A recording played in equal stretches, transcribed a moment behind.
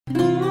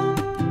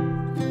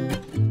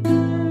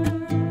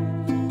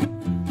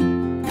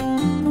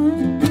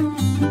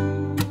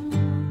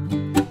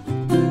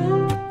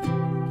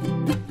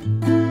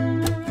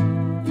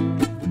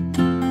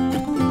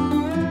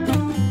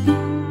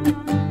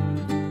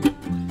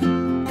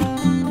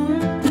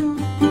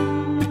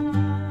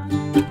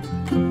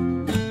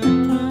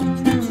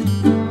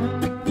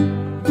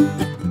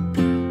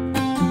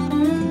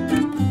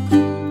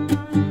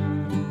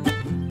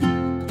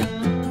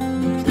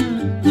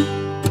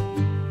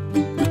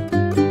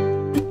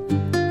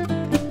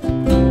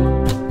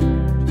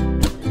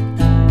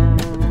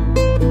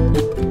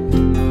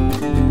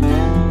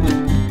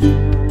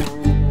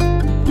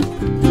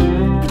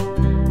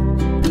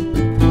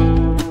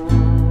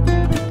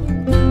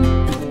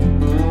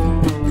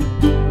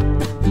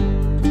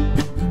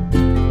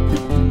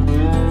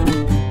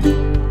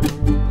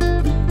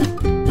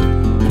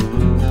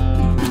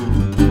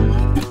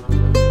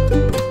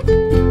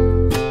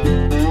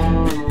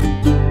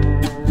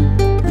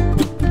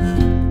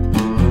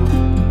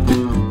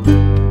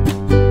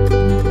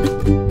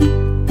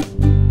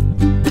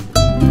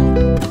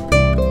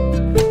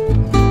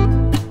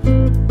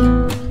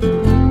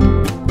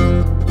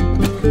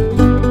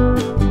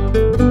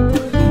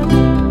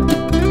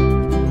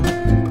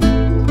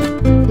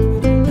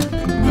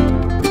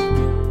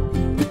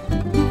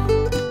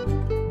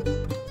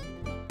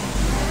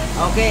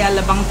Okay,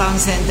 Alabang Town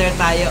Center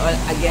tayo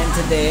again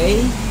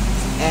today.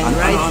 And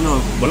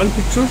walang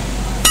picture?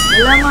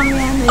 Wala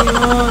mamaya na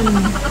yun.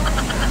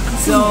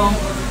 So,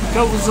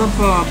 ikaw usap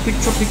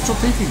picture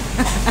taking.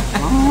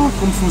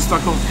 Confused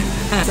ako.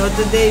 So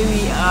today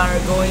we are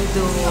going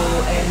to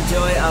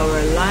enjoy our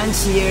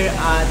lunch here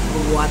at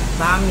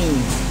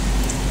WATAMI.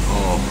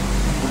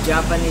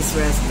 Japanese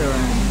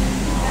restaurant.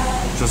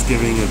 Just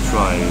giving it a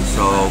try.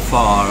 So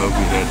far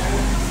we had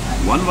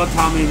one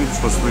WATAMI which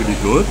was really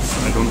good.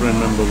 I don't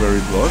remember where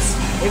it was.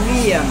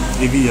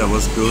 Evia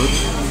was good.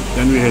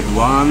 Then we had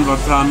one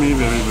WATAMI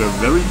where we were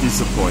very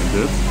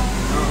disappointed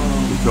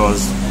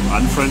because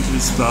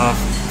unfriendly stuff,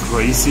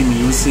 crazy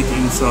music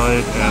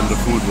inside, and the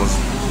food was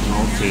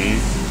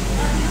okay.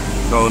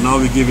 So now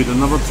we give it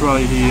another try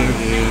here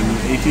in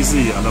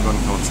ATC, Alabang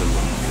Town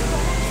Center.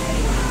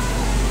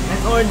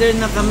 Nag-order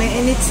na kami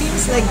and it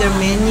seems like their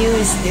menu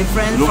is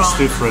different. Looks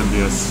different,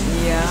 yes.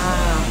 Yeah.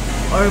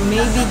 Or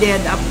maybe they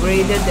had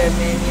upgraded their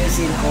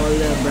menus in all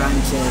the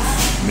branches.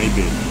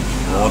 Maybe.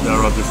 Or there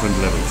are different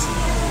levels.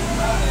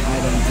 I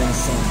don't think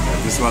so.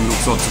 This one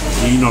looks also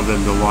cleaner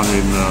than the one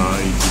in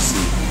ATC.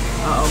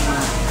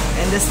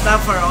 And the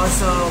staff are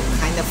also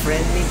kind of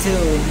friendly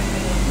too.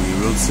 We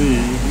will see.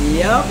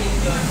 Yup.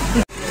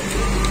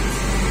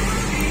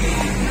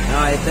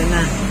 Ito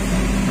na.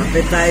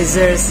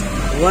 Appetizers.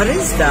 What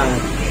is that?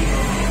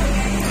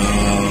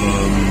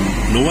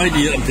 No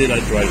idea until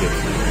I tried it.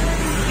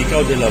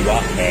 Ikaw de la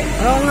waka.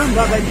 Nga,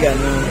 bakit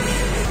gano'n?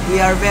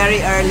 We are very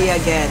early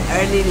again.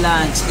 Early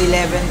lunch.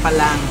 11 pa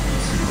lang.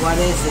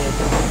 What is it?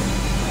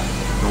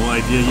 No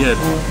idea yet.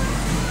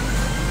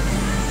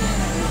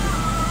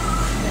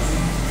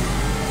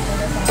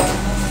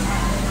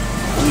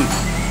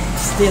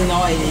 Still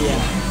no idea.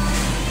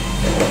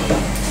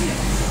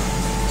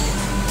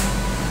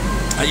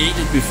 I ate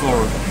it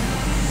before.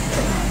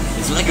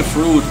 It's like a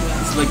fruit.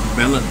 It's like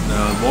melon,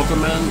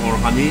 watermelon or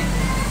honey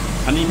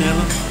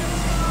melon.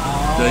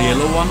 The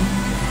yellow one.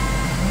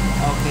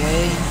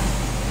 Okay.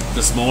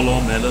 The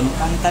smaller melon.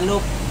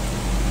 Cantaloupe.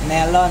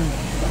 Melon.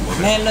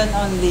 Melon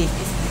only.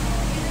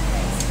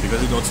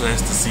 Because it also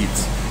has the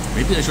seeds.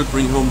 Maybe I should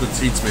bring home the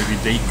seeds. Maybe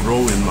they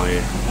grow in my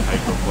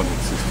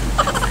hydroponic system.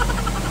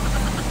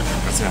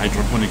 As the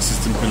hydroponic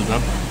system built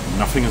up,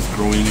 nothing is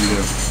growing in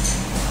there.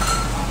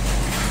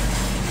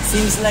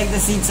 Seems like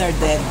the seeds are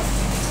dead.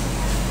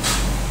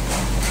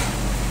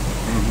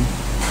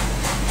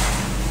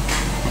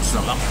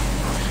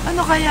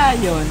 Ano kaya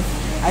yun?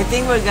 I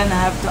think we're gonna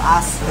have to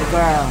ask the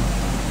girl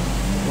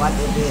what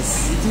it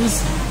is. It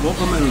is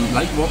watermelon,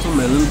 like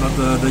watermelon, but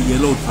the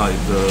yellow type.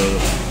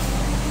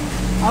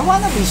 I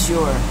wanna be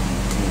sure.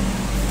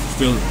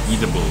 Still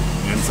eatable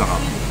and sarap.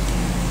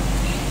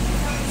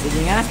 Sige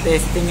nga,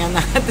 testing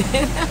nga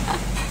natin.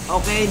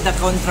 Okay, the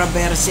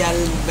controversial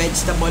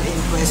vegetable in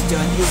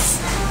question is,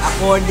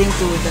 according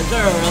to the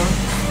girl,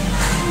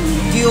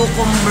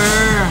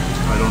 cucumber.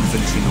 I don't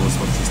think she knows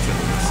what she's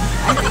telling us.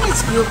 I think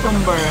it's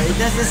cucumber. It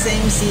has the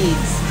same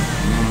seeds.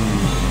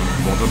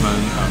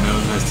 Watermelon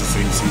melon has the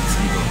same seeds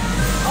either.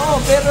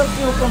 Pero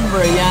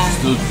cucumber yan.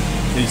 Still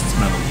tastes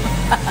melon.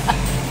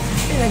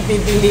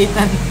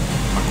 Pinagpipilitan.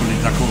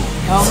 Makulit ako.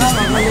 Nga,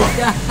 makulit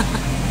ka.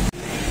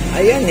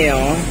 Ayan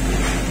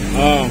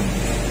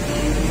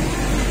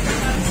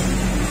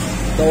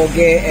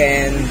toge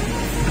and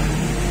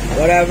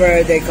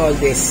whatever they call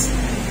this.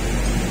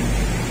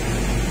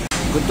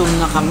 Gutom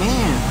na kami.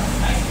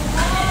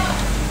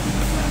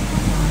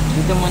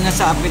 Dito muna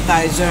sa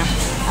appetizer.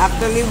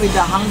 Actually, with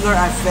the hunger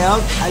I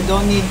felt, I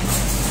don't need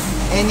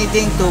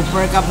anything to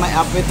perk up my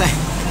appetite.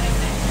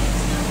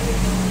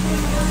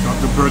 Not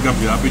to perk up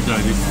your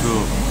appetite, it's to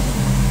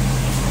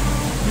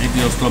make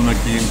your stomach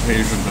be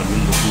impatient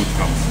until the food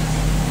comes.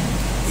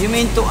 You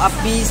mean to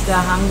appease the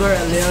hunger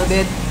a little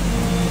bit?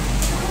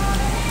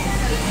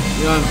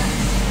 Yan.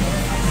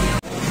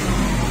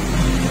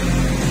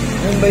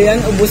 Ano ba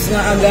yan? Ubus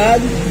na agad?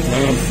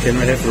 Can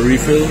I have a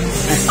refill?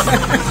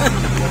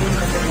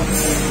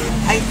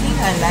 I think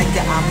I like the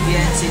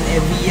ambience in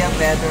Evia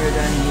better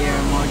than here,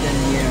 more than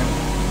here.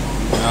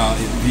 Yeah,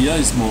 Evia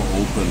is more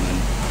open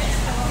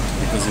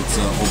because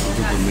it's open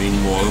to the main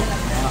wall.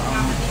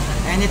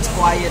 And it's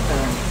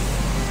quieter.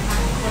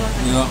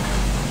 Yeah.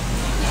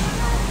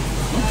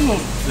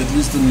 At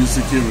least the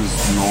music here is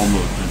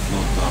normal. It's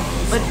not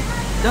but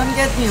don't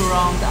get me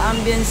wrong, the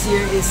ambience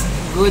here is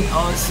good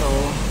also.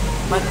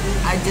 But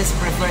I just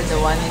prefer the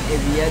one in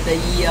Evia, the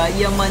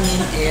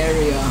Yamanin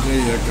area.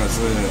 Yeah, because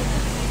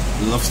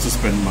loves to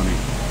spend money.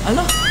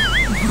 Hello?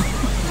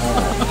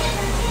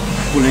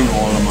 Pulling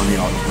all the money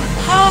out of my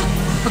pocket.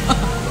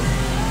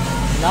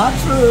 Not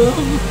true.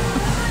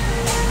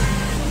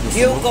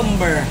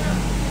 Cucumber.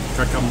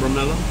 Cucumber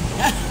melon?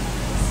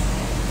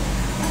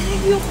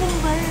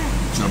 Cucumber.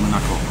 German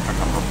ako,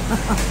 cucumber.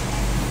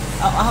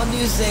 How do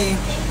you say,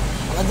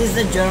 what is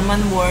the German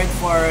word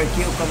for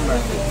cucumber?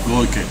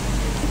 Gurke.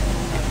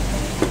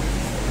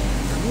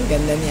 Ang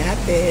ganda ni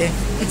ate.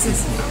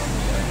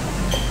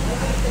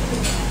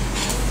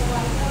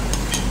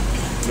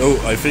 No,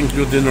 I think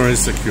your dinner is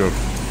secure.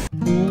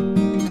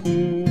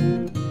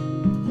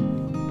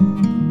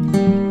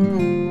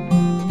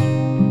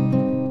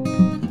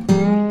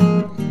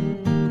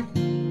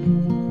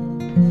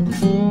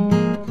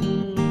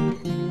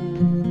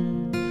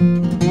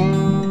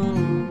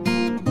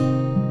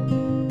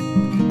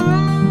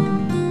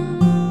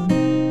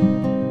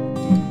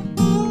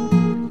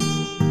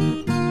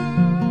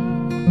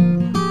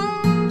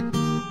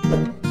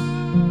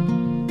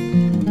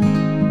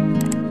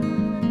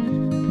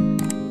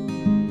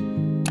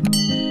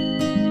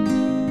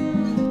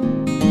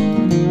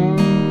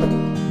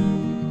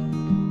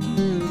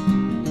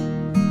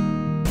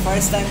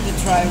 it's time to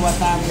try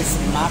WATAMI's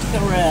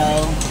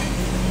mackerel.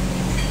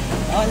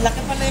 Oh, laki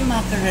pala yung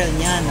mackerel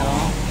niya,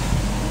 no?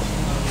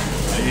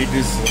 I ate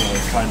this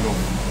kind of,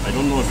 I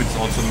don't know if it's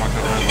also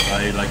mackerel, but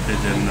I liked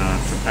it in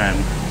Japan.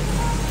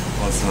 It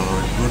was a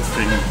good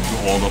thing to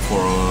order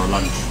for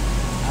lunch.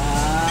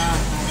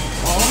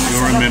 You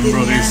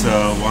remember this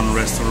one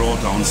restaurant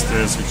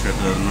downstairs which had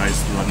a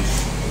nice lunch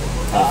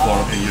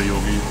for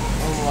yoyogi?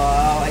 Oh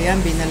wow,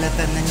 ayan,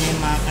 binalatan na niya yung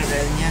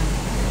mackerel niya.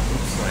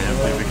 Oops, I have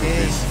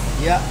difficulties.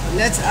 Yeah,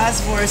 let's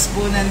ask for a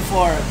spoon and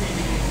fork.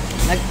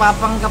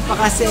 Nagpapanggap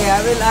pa kasi, I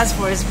will ask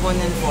for a spoon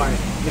and fork.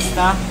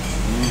 Gusto?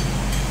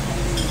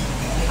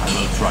 I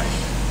will try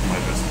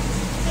my best.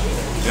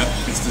 Yeah,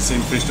 it's the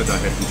same fish that I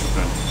had in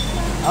Japan.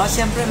 Oh,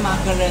 siyempre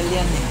mackerel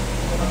yan eh.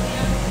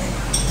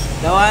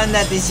 The one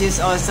that is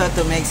used also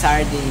to make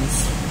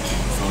sardines.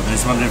 So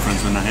there's one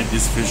difference. When I had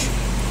this fish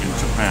in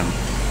Japan,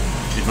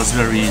 it was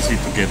very easy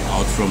to get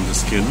out from the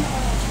skin,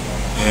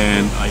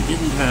 and I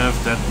didn't have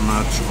that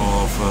much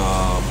of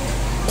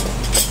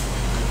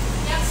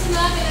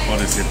what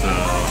is it?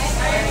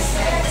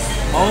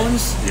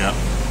 Bones? Yeah,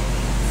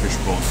 fish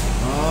bones.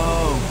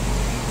 Oh,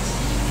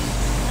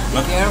 be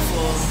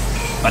careful.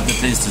 But the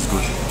taste is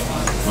good.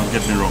 Don't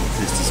get me wrong,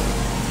 the taste is good.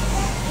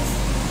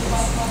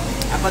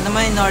 Ako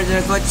naman in order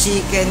ko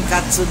chicken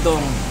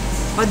katsudon.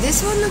 But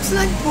this one looks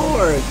like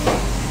pork.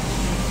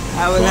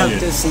 I will have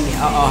to see.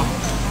 Oo.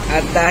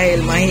 At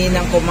dahil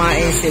mahinang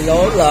kumain si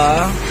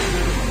Lola,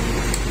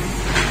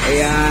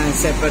 ayan,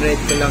 separate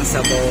ko lang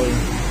sa bowl.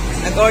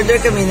 Nag-order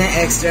kami ng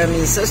extra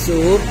miso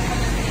soup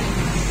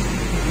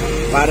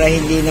para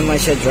hindi naman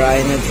siya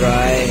dry na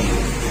dry.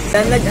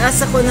 Then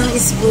nag-ask ako ng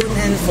spoon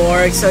and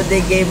fork, so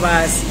they gave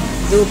us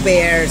 2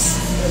 pairs.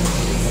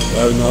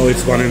 Well, now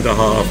it's 1.5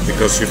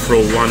 because you throw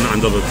one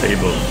under the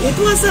table. It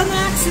was an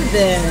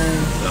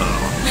accident.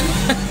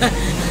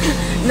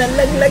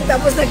 Nalaglag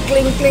tapos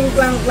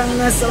nag-clink-clink-clank-clank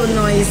na, so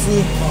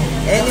noisy.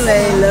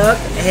 Anyway, look,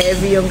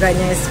 heavy yung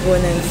kanyang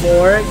spoon and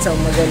fork. So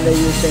maganda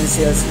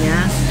utensils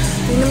niya.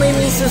 Tingnan mo yung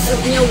miso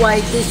soup niya,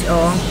 whitish,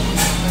 oh.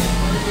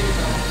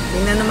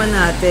 Tingnan naman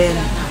natin.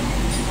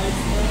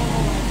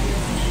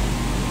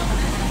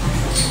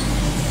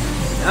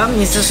 Oh,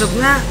 miso soup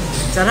na.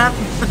 Sarap.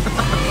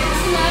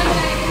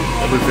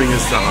 Everything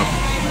is sarap.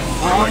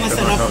 Oo,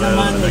 masarap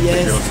naman,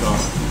 yes.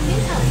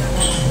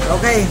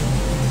 Okay,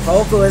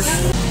 focus.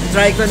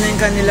 Try ko na yung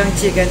kanilang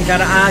chicken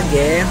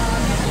karaage.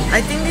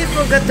 I think they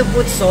forgot to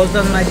put salt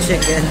on my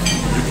chicken.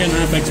 You can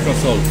have extra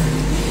salt.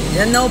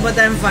 Yeah, no, but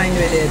I'm fine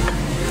with it.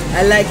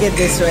 I like it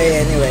this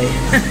way anyway.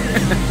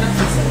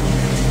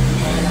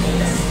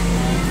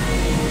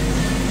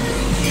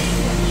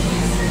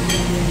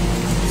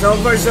 So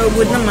far, so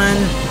good naman.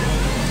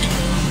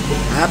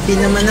 Happy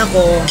naman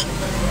ako.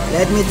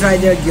 Let me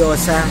try their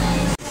gyoza.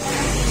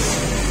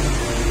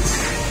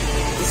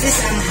 Is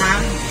this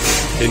anghang?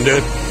 Hindi.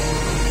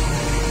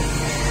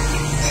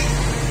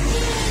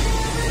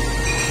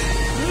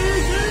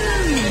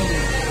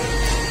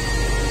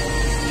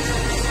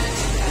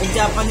 A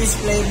Japanese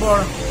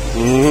flavor.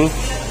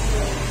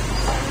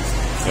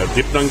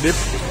 Dip ng dip.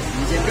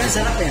 Siyempre,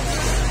 sarap eh.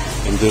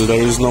 Until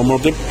there is no more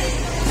dip.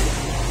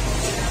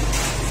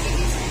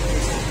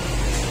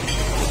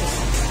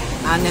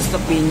 Honest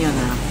opinion,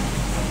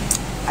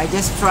 I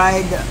just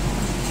tried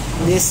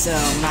this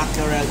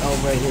mackerel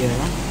over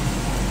here.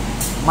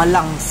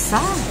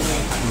 Malangsa.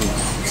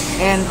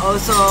 And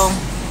also,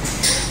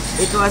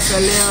 it was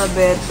a little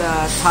bit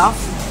tough,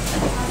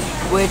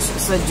 which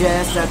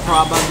suggests that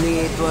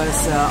probably it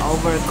was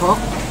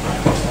overcooked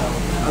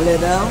a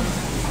little.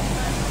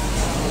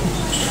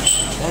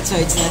 That's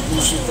why it's not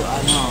easy to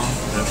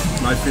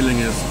My feeling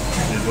is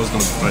it was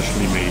not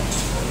freshly made.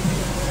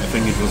 I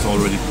think it was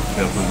already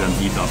prepared and then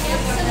heat up.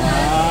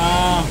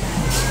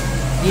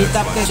 Heat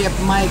up to Chef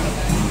Mike.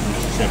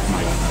 Chef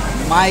Mike.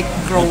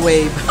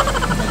 Microwave.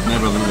 But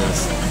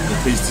nevertheless, the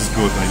taste is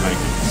good. I like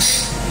it.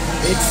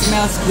 It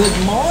smells good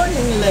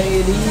morning,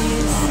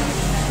 ladies.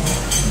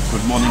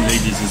 Good morning,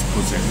 ladies is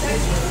pussy.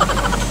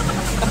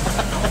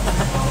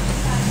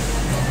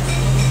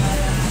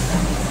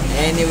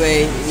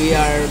 Anyway, we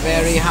are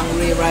very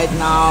hungry right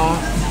now.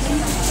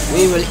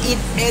 We will eat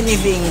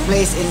anything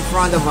placed in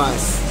front of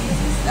us,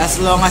 as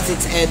long as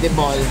it's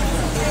edible.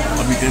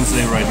 What we can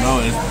say right now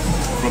is,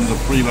 from the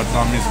 3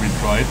 watamis we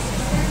tried,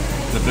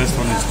 the best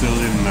one is still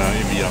in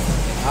Evia.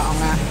 Oo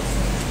nga.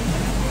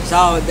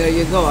 So, there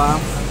you go,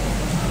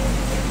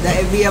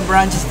 The Evia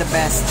branch is the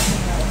best.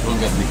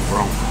 Don't get me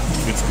wrong,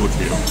 it's good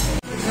here.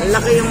 Ang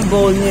laki yung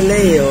bowl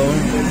nila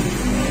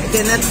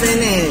Cannot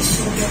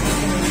finish.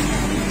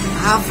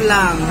 Half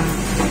lang.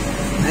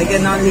 I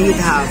can only eat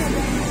half.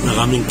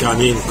 Maraming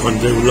kanin,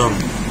 konti ulam.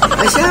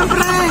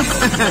 Siyempre!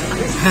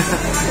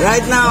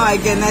 Right now, I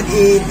cannot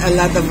eat a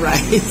lot of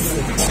rice.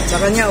 Sa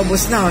kanya,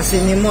 ubos na.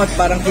 Sinimot,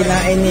 parang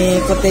kinain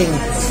ni Kuting.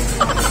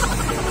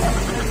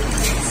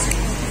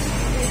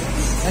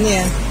 Ano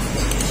yan?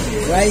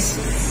 Rice?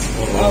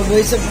 Oh, boy,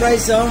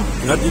 surprise,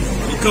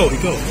 Ikaw.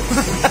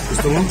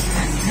 Gusto mo?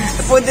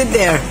 Put it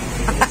there.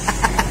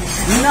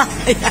 No.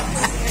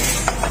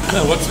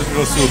 Yeah, what's with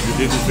your soup? You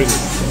didn't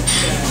finish.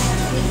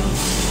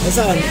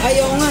 Saan?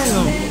 Ayaw nga,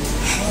 no?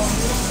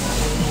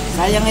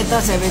 Sayang ito,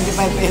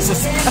 75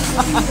 pesos.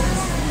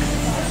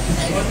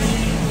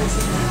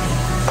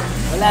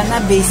 Wala na,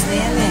 base na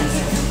yan eh.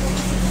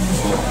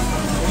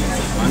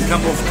 One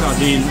cup of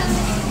cardine,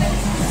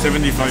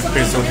 75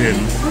 peso din.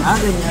 Ah,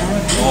 ganyan?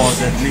 Oh,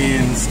 that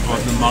means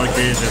on the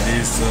market that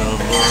is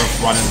worth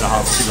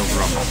 1.5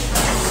 kilogram.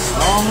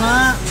 Oo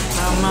nga,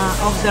 tama.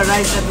 Of the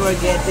rice that we're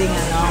getting,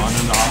 ano?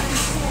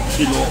 1.5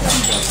 kilo of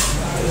that.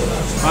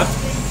 But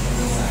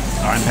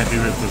I'm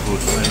happy with the food,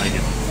 I like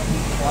it.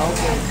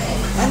 Okay.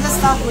 And the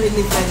staff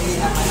really friendly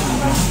naman.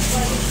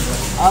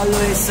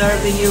 Always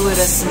serving you with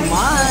a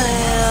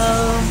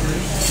smile.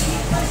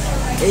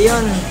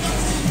 Ayun.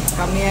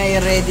 Kami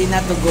ay ready na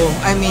to go.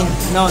 I mean,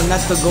 no,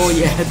 not to go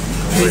yet.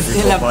 We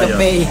still have to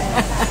pay.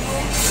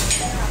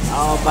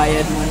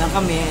 Bayad muna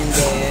kami and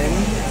then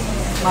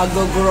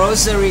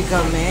mag-grocery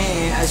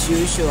kami as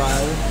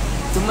usual.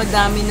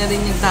 Tumadami na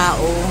rin yung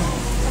tao.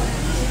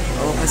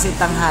 Kasi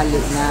tanghali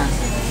na.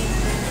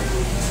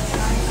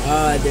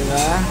 Di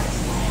ba?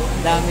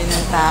 Dami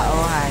ng tao,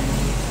 honey.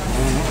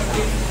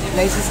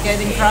 Place is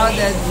getting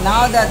crowded.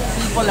 Now that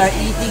people are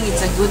eating,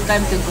 it's a good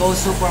time to go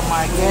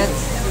supermarket.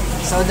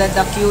 So that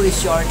the queue is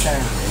shorter,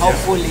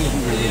 hopefully.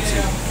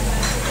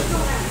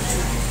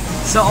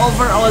 So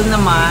overall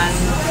naman,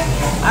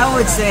 I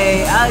would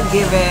say I'll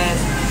give it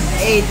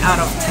 8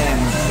 out of 10.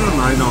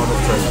 9 out of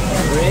 10.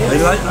 Really?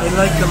 I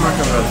like the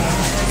mackerel.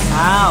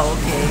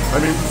 Okay. I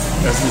mean,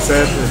 as we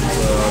said, it's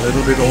a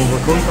little bit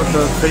overcooked, but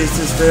the taste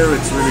is there.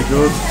 It's really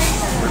good.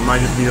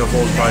 Reminded me of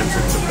old times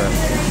in Japan.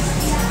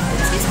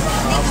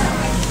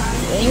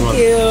 Thank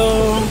you.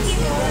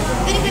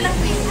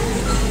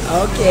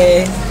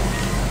 Okay.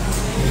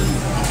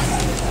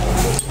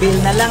 Bill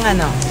na lang,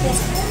 ano?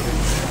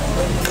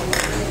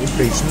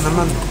 Impatient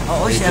naman.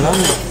 Oo, siya.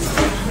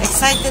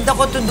 Excited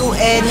ako to do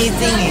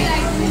anything eh.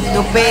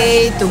 To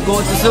pay, to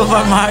go to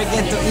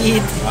supermarket, to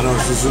eat. Ano,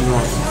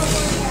 susunod.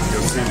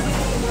 Yosin.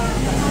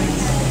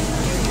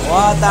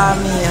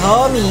 Watami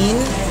homin.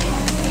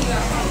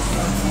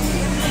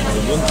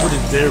 Don't put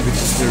it there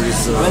because there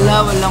is...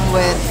 walang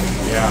wet.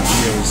 Yeah,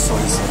 here is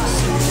soy sauce.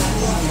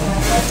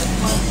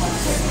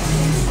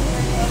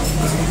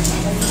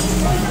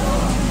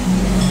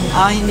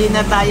 Hindi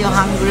na tayo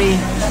hungry.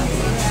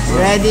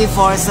 Ready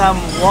for some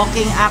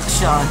walking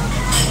action.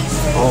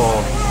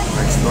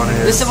 Next one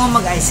is... Gusto mo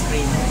mag-ice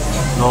cream?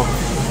 No.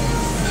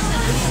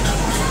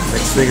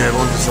 Next thing I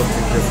want is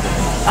something different.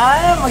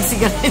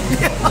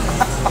 Magsigarilyo.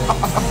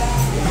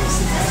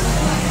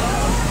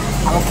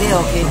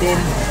 Okay din.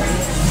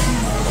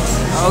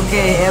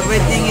 Okay,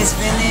 everything is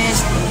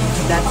finished.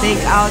 The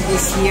takeout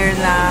is here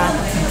na.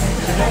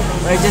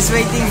 We're just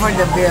waiting for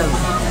the bill.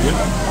 Yep.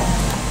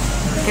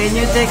 Can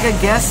you take a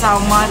guess how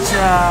much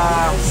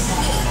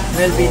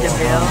will be the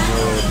bill?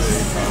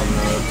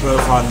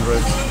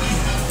 1,200.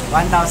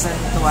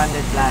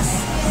 1,200 plus.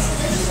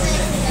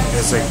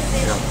 Guessing,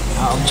 yeah.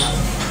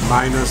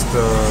 Minus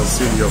the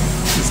senior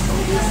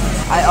discount.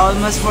 I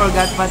almost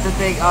forgot pa to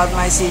take out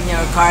my senior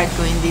card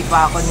kung hindi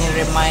pa ako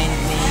ni-remind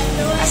ni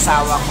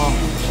asawa ko.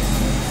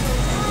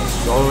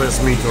 It's always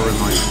me to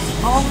remind.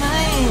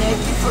 I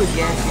keep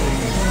forgetting.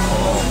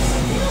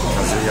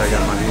 Kasi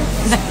yayamanin.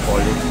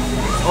 Spoiled.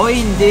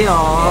 Hindi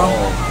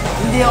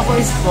Hindi ako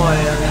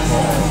spoiled.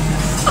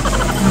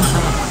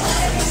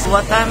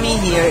 Watami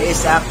here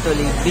is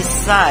actually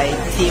beside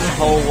Team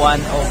Ho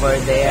 1 over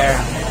there.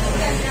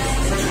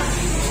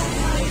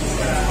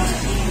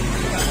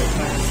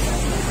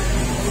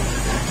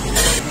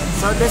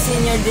 So the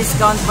senior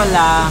discount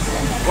pala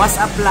was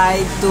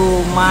applied to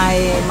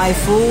my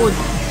food.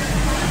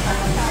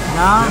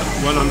 No?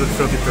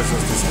 130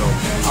 pesos discount.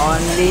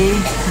 Only?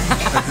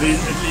 At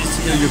least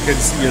here you can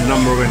see a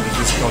number when the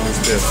discount is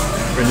there.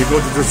 When you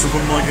go to the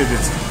supermarket,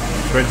 it's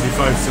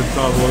 25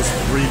 centavos,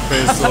 3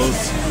 pesos.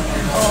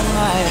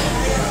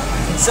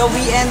 So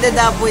we ended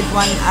up with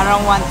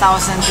around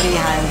 1,300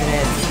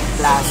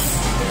 plus.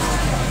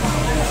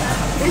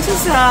 Which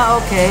is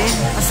okay.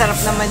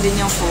 Masarap naman din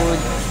yung food.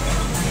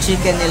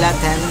 Chicken nila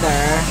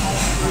tender.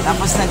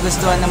 Tapos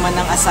nagustuhan naman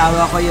ng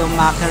asawa ko yung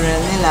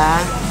mackerel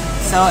nila.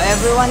 So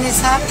everyone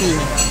is happy.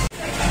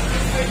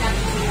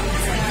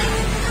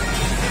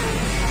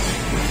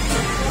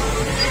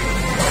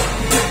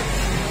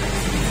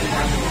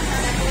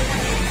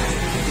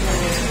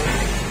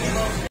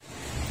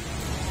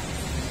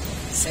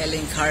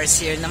 Selling cars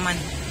here naman.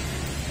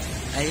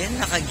 Ayun,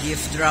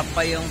 naka-gift drop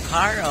pa yung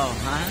car,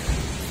 ha?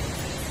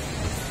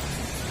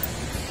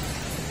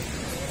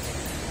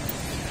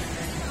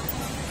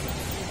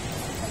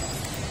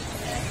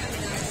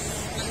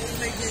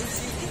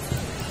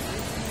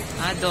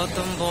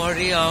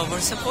 Dotonbori, we're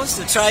supposed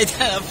to try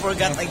that. I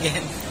forgot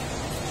again.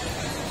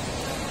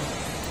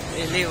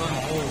 Really, wow.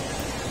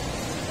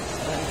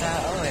 Walang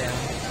tao,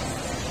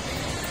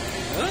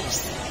 Oops.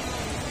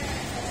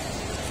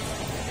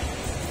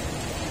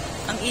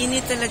 Ang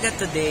init talaga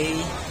today.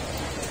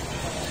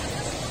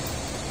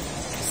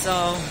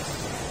 So,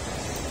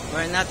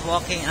 we're not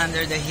walking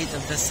under the heat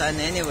of the sun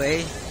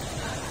anyway.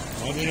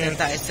 Not Dito yet.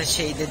 tayo sa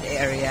shaded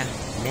area.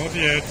 Not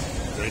yet.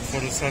 Wait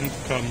for the sun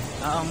to come.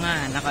 Oo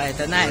nga,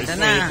 ito na, Wait ito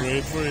for na. it,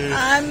 wait for it.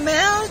 I'm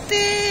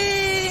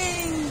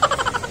melting!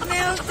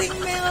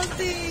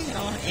 melting!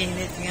 Oh,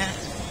 init nga.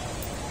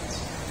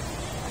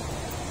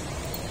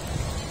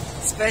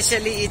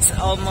 Especially it's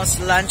almost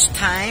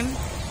lunchtime.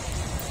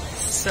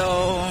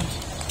 So,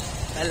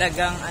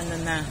 talagang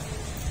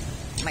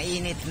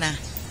mainit na.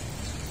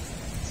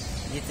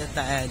 Dito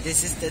tayo.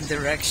 This is the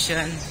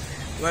direction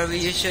where we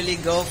usually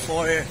go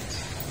for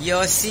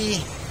Yossi.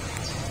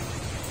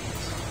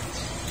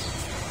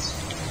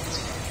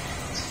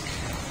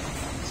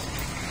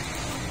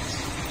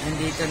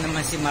 Nandito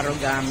naman si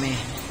Marugame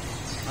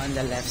on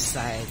the left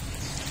side.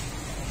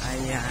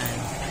 Ayan.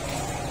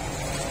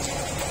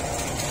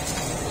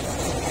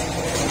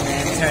 And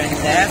then turn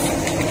left.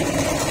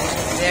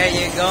 There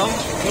you go.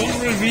 Don't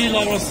reveal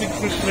our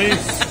secret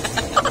place.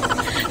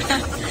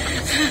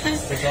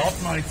 The guard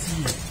might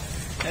see.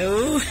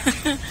 Oh.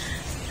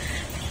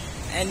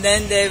 And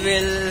then they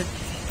will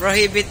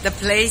prohibit the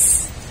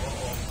place.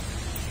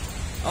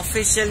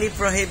 Officially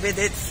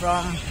prohibited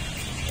from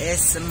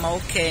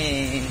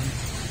smoking.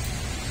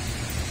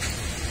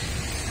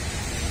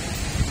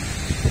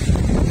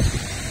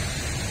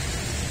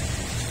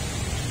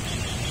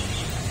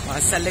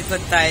 Sa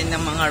likod tayo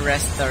ng mga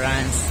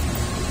restaurants.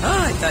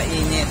 Oh, ito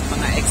init.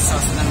 Mga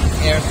exhaust ng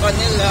aircon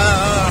nila.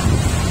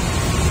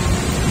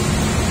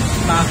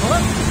 Baho?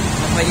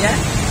 Ano ba yan?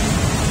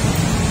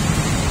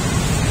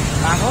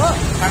 Baho?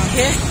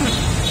 Panghe?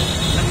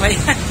 Ano ba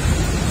yan?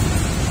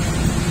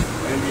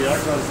 And the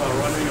aircons are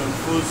running on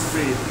full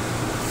speed.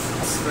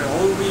 It's the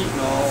whole week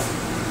now.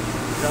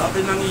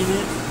 Grabe ng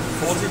init.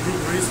 40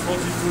 degrees,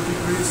 42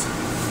 degrees.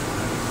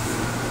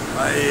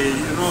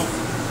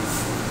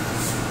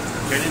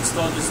 Can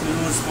install this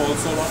new small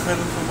solar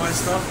panel for my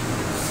stuff.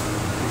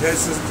 It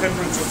has a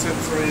temperature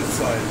sensor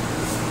inside.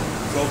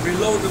 So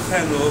below the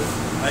panel,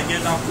 I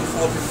get up to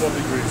 44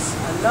 degrees.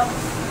 Hello?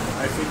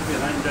 I think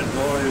behind that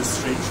door is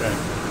Shake Shack.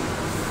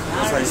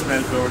 Because I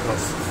smell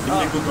burgers.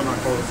 Hindi ko na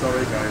call.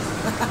 Sorry guys.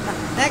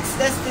 Next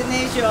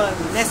destination,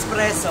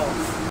 Nespresso.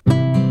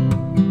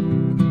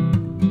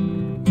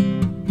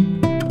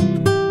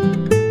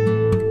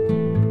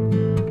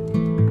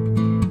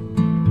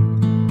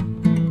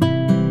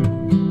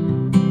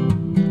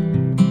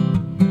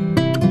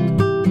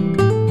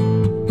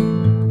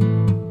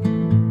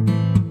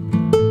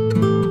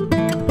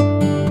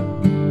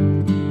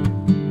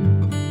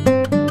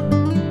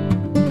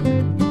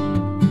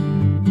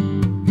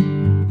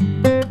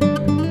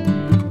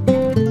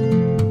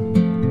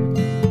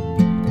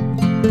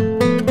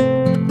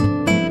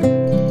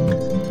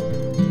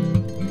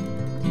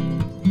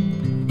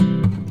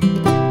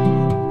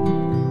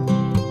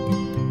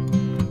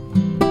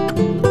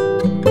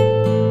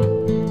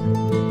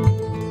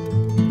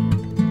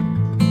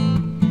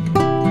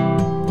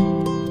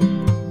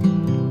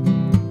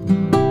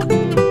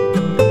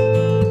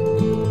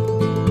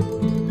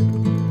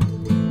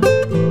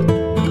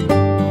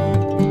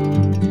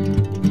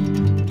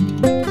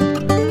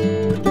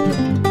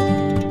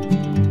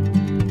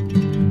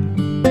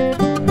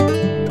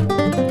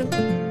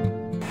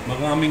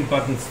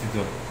 Buttons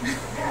dito.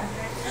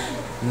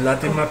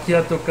 Latte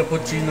macchiato,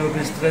 cappuccino,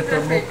 ristretto,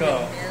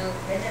 mocha.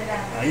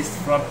 Iced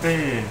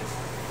frappe.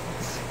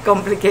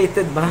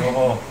 Complicated ba?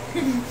 Oo.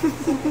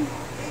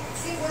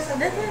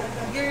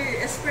 Your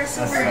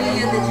espresso for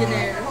Rio de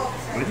Janeiro.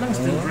 Wait lang,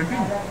 still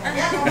dripping.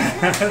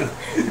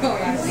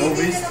 No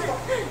waste.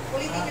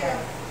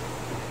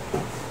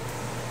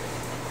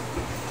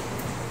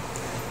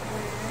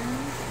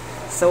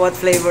 So what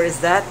flavor is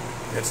that?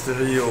 It's the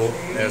Rio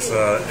as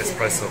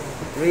espresso.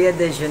 Rio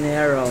de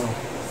Janeiro.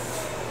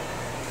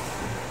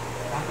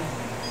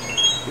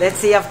 Let's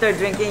see, after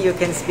drinking you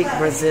can speak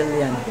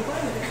Brazilian.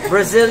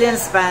 Brazilian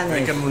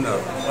Spanish.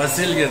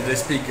 Brazilian, they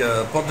speak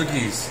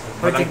Portuguese.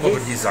 Portuguese?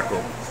 Portuguese ako.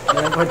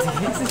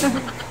 Portuguese.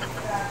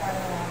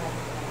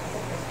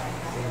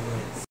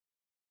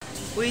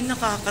 Uy,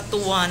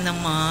 nakakatuwa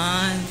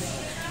naman.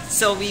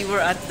 So we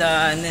were at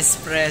the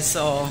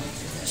Nespresso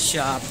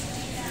shop.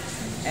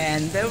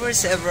 And there were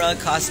several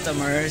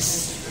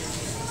customers.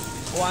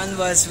 One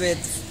was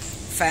with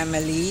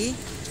family.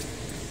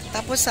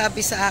 Tapos sabi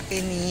sa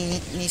akin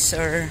ni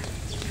Sir,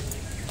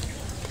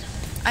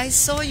 I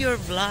saw your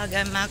vlog.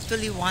 I'm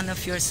actually one of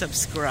your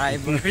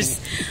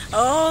subscribers.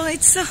 Oh,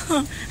 it's so...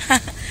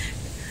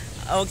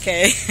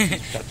 Okay.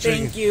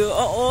 Thank you.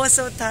 Oo,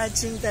 so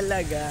touching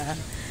talaga.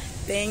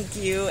 Thank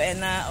you.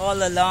 And all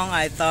along,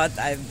 I thought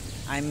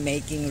I'm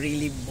making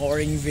really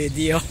boring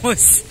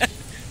videos.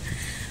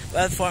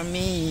 Well, for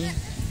me,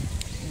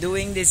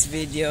 doing these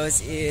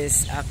videos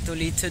is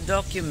actually to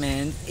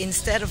document,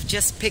 instead of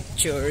just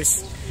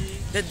pictures,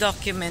 the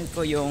document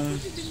ko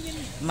yung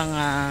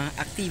mga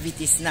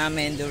activities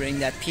namin during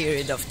that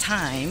period of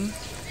time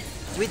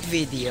with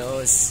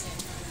videos.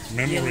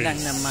 Memories. Yun lang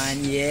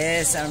naman.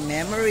 Yes, our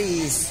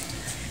memories.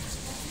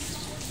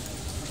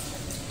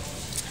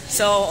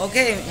 So,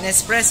 okay,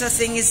 Nespresso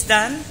thing is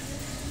done.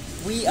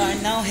 We are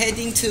now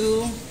heading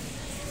to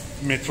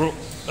Metro.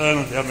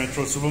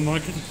 Metro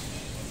supermarket.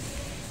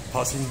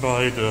 passing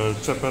by the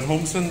Japan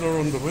Home Center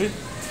on the way.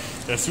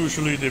 As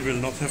usually, they will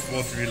not have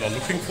what we are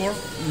looking for,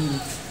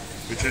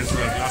 which is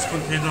a glass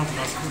container,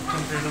 glass food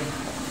container.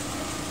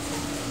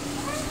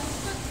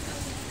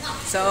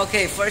 So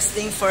okay, first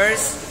thing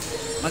first,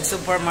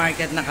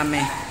 mag-supermarket na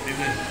kami.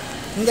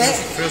 Hindi.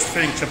 First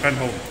thing, Japan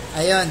Home.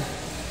 Ayun.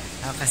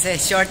 Kasi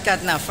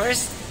shortcut na.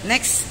 First,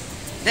 next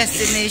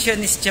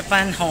destination is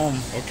Japan Home.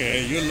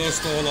 Okay, you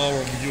lost all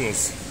our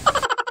viewers.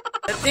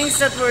 The things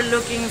that we're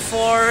looking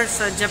for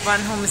sa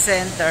Japan Home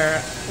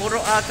Center,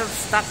 puro out of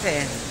stock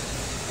eh.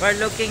 We're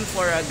looking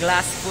for a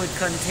glass food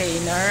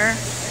container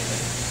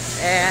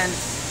and...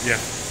 Yeah,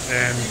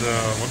 and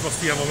what was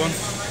the other one?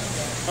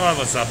 Oh,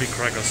 wasabi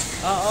crackers.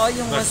 Oo,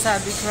 yung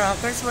wasabi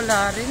crackers,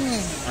 wala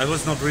rin eh. I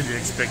was not really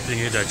expecting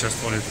it. I just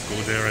wanted to go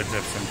there and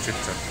have some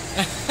chit-chat.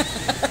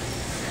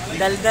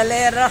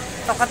 Daldalera.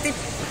 Tokatif.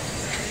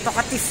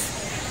 Tokatif.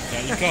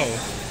 Yeah, ikaw.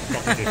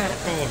 Tokatif.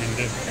 Ako,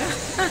 hindi.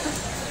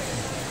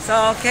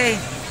 So, okay.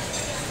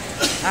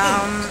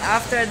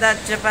 After that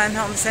Japan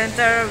Home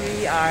Center,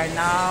 we are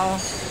now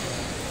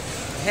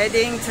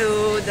heading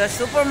to the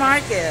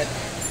supermarket.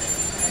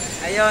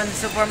 Ayun,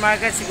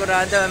 supermarket,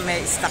 sigurado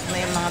may stock na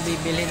yung mga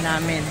bibili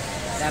namin.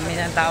 Dami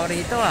ng tao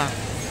rito ah.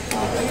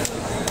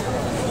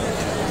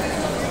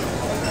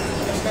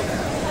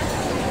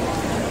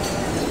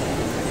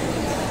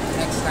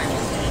 Next time.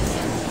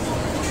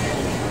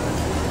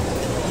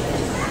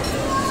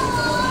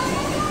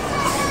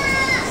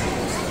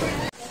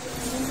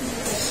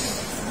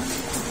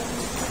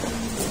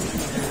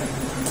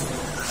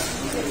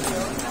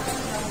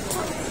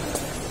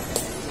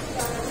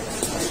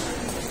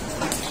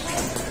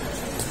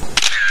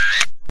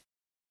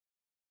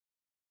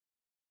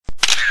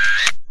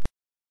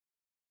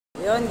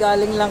 Yun,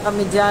 galing lang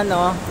kami dyan,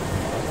 no?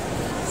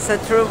 Sa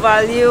True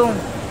Value.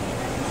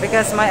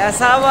 Because my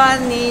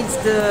asawa needs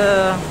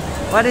the...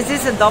 What is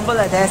this? A double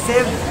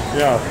adhesive?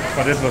 Yeah,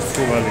 but it was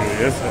True Value,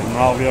 yes. And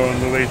now we are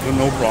on the way to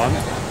No Brand.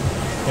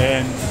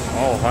 And,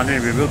 oh honey,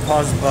 we will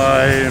pass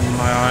by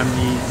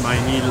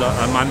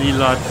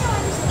Manila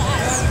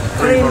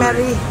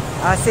Creamery.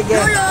 Ah, sige.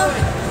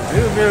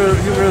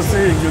 You will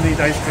see you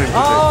need ice cream today.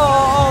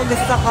 Oo,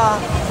 gusto ko.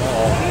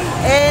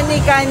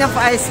 Any kind of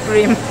ice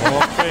cream.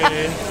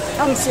 Okay.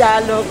 Ang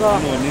shallow ko.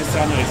 No,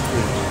 Nissan ice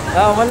cream.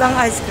 Walang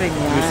ice cream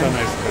yan. Nissan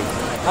ice cream.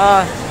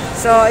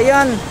 So,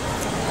 ayun.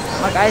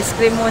 Mag-ice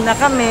cream muna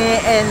kami.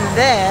 And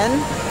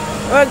then,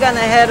 we're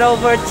gonna head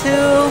over to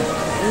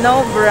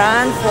No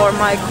Brand for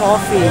my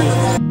coffee.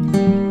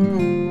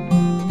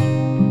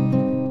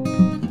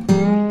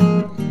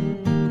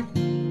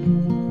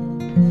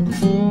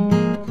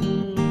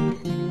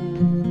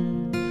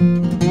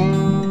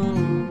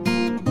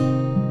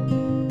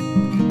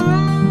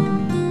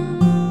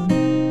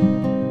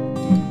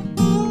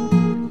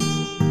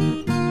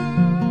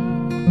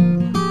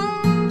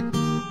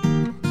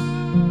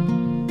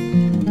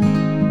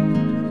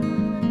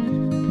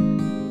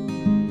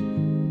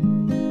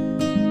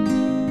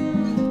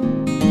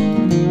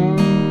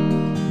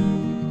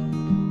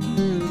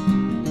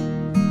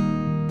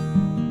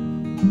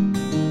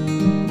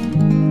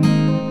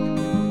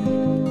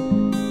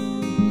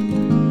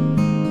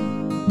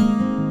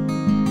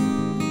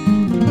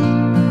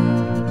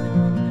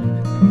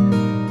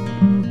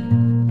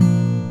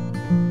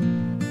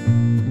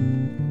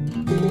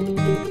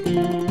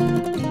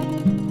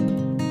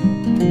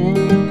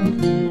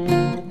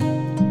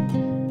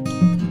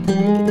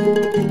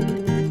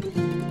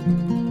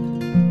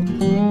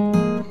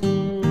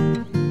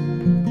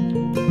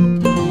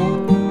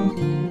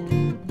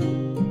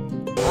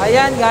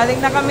 Ayan, galing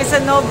na kami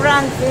sa No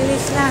Brand.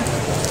 Finish na.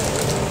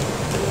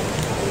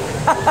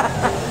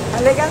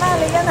 Halika na,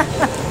 halika na.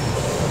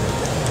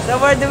 So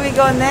where do we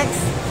go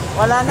next?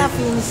 Wala na,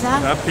 finish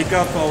na? Pick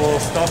up our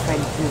stuff from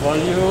True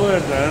Value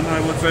and then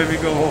I would say we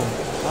go home.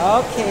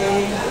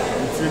 Okay.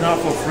 It's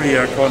enough for free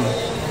aircon.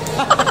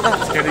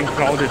 It's getting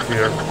crowded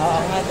here. Oo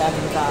nga,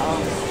 daming tao.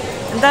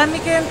 Ang dami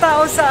kayong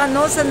tao sa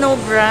sa No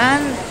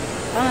Brand.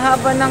 Ang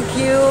haba ng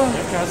queue.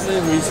 Because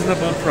the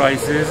reasonable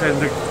prices and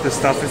the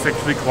stuff is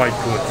actually quite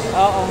good.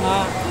 Oo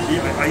nga.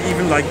 I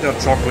even like the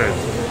chocolate.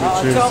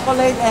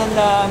 Chocolate and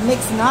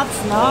mixed nuts,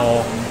 no?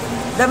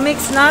 The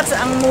mixed nuts,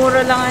 ang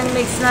mura lang ang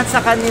mixed nuts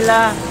sa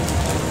kanila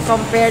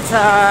compared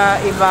sa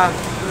iba.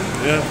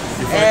 Yeah.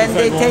 And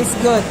they taste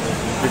good.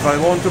 If I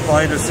want to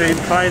buy the same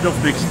kind of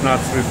mixed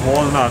nuts with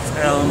walnuts,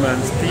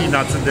 almonds,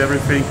 peanuts and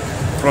everything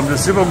from the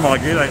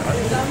supermarket,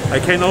 I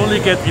can only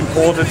get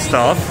imported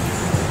stuff.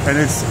 And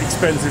it's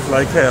expensive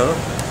like hell.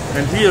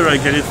 And here I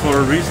get it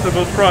for a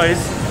reasonable price.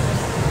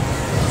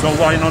 So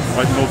why not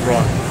buy No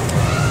Brand?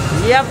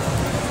 Yep.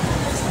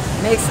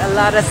 Makes a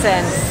lot of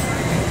sense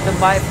to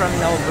buy from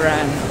No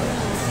Brand.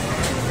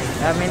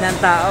 Dami ng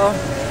tao.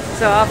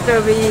 So after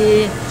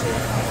we...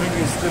 I think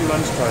it's still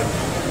lunchtime.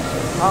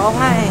 Oo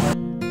nga eh.